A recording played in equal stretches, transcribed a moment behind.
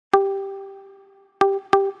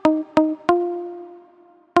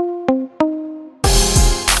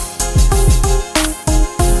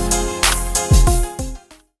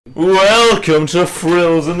Welcome to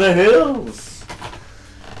Frills in the Hills.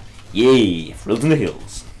 Yay, Frills in the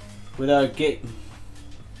Hills. With our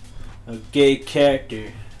gay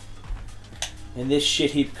character in this shit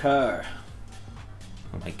heap car.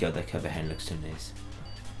 Oh my god, that car behind looks so nice.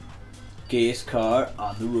 Gayest car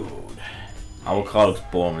on the road. Our car looks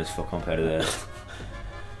boring as fuck compared to that.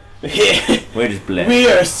 Yeah. We're just blessed. We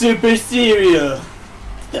are super serial.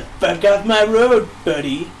 The fuck off my road,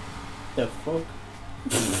 buddy. The fuck?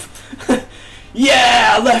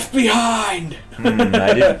 Yeah, left behind.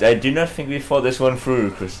 I do not think we thought this one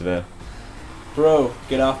through, Christopher. Bro,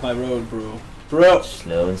 get off my road, bro. Bro.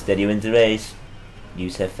 Slow and steady wins the race. You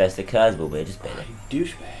have faster cars, but we're just better.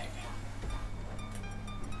 Douchebag.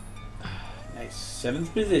 Nice.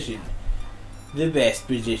 7th position. The best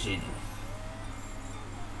position.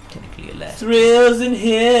 Technically a last. Thrills and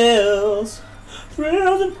hills.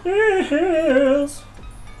 Thrills and hills.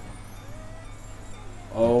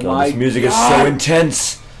 Oh God, my this music God. is so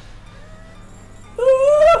intense.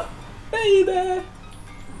 Ooh, baby.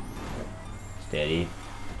 Steady.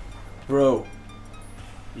 Bro,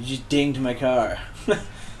 you just dinged my car.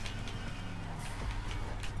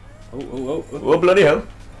 Oh, bloody hell.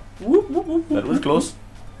 Whoop, whoop, whoop, That was close.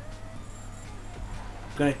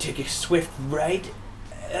 Gonna take a swift right.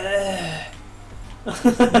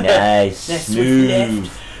 Nice. That Smooth. swift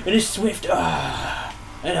left. And a swift.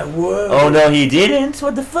 And a whoa. Oh no, he didn't.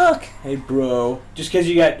 What the fuck? Hey, bro. Just because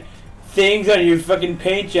you got things on your fucking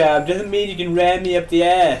paint job doesn't mean you can ram me up the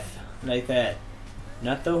ass like that.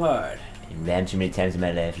 Not so hard. Been rammed too many times in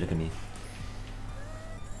my life. Look at me.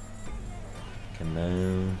 Come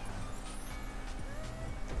on.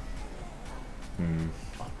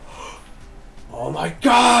 Oh my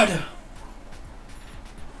God!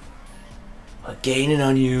 We're gaining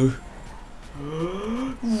on you.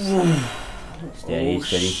 Steady, Oh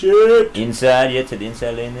steady. shit! Inside, yeah, to the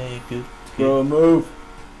inside lane there. Good. Bro, move.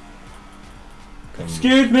 Come.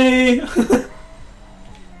 Excuse me!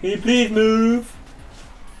 Can you please move?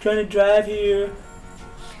 Trying to drive here.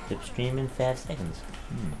 Slipstream in 5 seconds.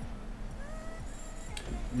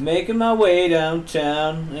 Making my way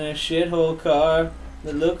downtown in a shithole car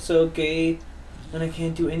that looks okay, and I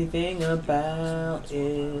can't do anything about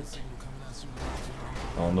it.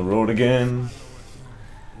 On the road again.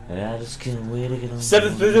 I just can't wait to get on.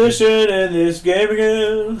 7th position in this game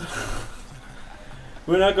again.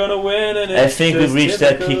 We're not gonna win, and I it's think we've just reached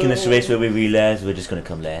that peak in this typical. race where we realize we're just gonna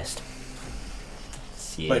come last.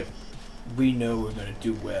 Yeah. But we know we're gonna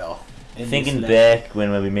do well. in Thinking this back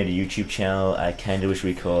when we made a YouTube channel, I kinda wish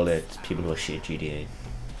we called it People Who Are Shit GTA.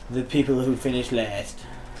 the people who finish last.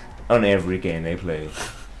 On every game they play.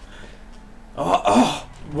 Oh,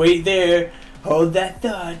 wait there. Hold that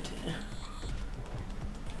thought.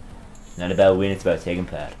 Not about winning, it's about taking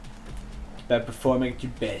part. It's about performing at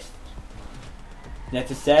your best. Not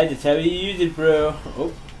the side, that's how you use it, bro.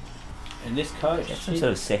 Oh, and this car is That's some shit.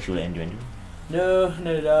 sort of sexual innuendo. No,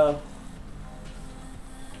 not at all.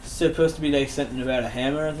 It's supposed to be like something about a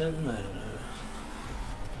hammer or something. I don't know.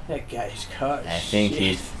 That guy's car is I think shit.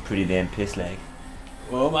 he's pretty damn pissed like.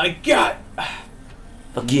 Oh my God!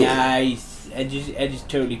 Fuck yeah. Nice. I just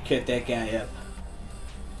totally cut that guy up.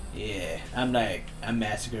 Yeah, I'm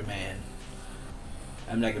Massacre Man.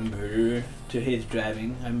 I'm like a murderer to his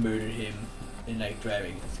driving. I murdered him in like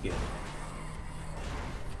driving skill.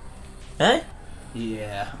 Huh?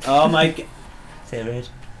 Yeah. Oh my God. Say it right.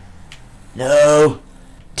 No!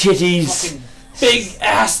 Titties! Fucking big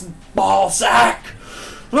ass ball sack.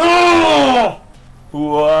 Oh!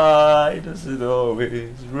 Why does it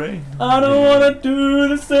always rain? I don't wanna do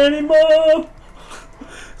this anymore.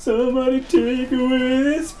 Somebody take away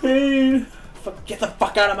this pain. Get the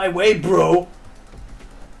fuck out of my way, bro.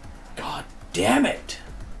 God damn it.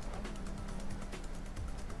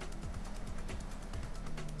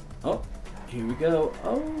 Oh, here we go.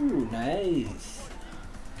 Oh, nice.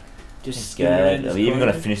 Just skip around this Are we even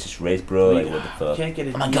corner. gonna finish this race, bro? Like, what the fuck? Can't get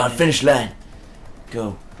a Oh my god, DNF. finish line!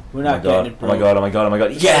 Go. We're Oh not my god, getting it, bro. oh my god, oh my god, oh my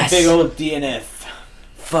god. It's Yes! a big old DNF.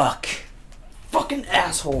 Fuck. Fucking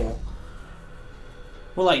asshole.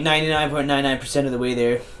 We're like 99.99% of the way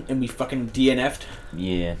there, and we fucking DNF'd.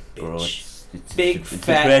 Yeah, bro. Bitch. It's Big it's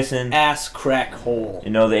fat depressing. ass crack hole. You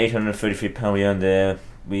know, the 833 pound we earned there,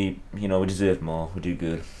 we deserve more. We do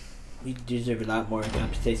good. We deserve a lot more in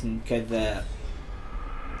compensation because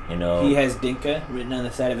You know. he has Dinka written on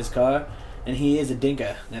the side of his car, and he is a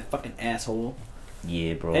Dinka. That fucking asshole.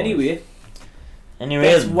 Yeah, bro. Anyway,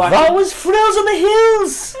 Anyways, that's what- that was Frills on the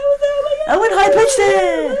Hills! I went high pitched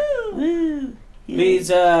there! Woo! Yeah. please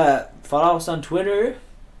follow us on Twitter,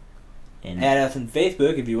 And add us on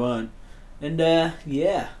Facebook if you want, and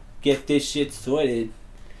yeah, get this shit sorted.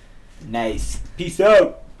 Nice. Peace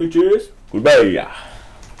out, bitches. Goodbye.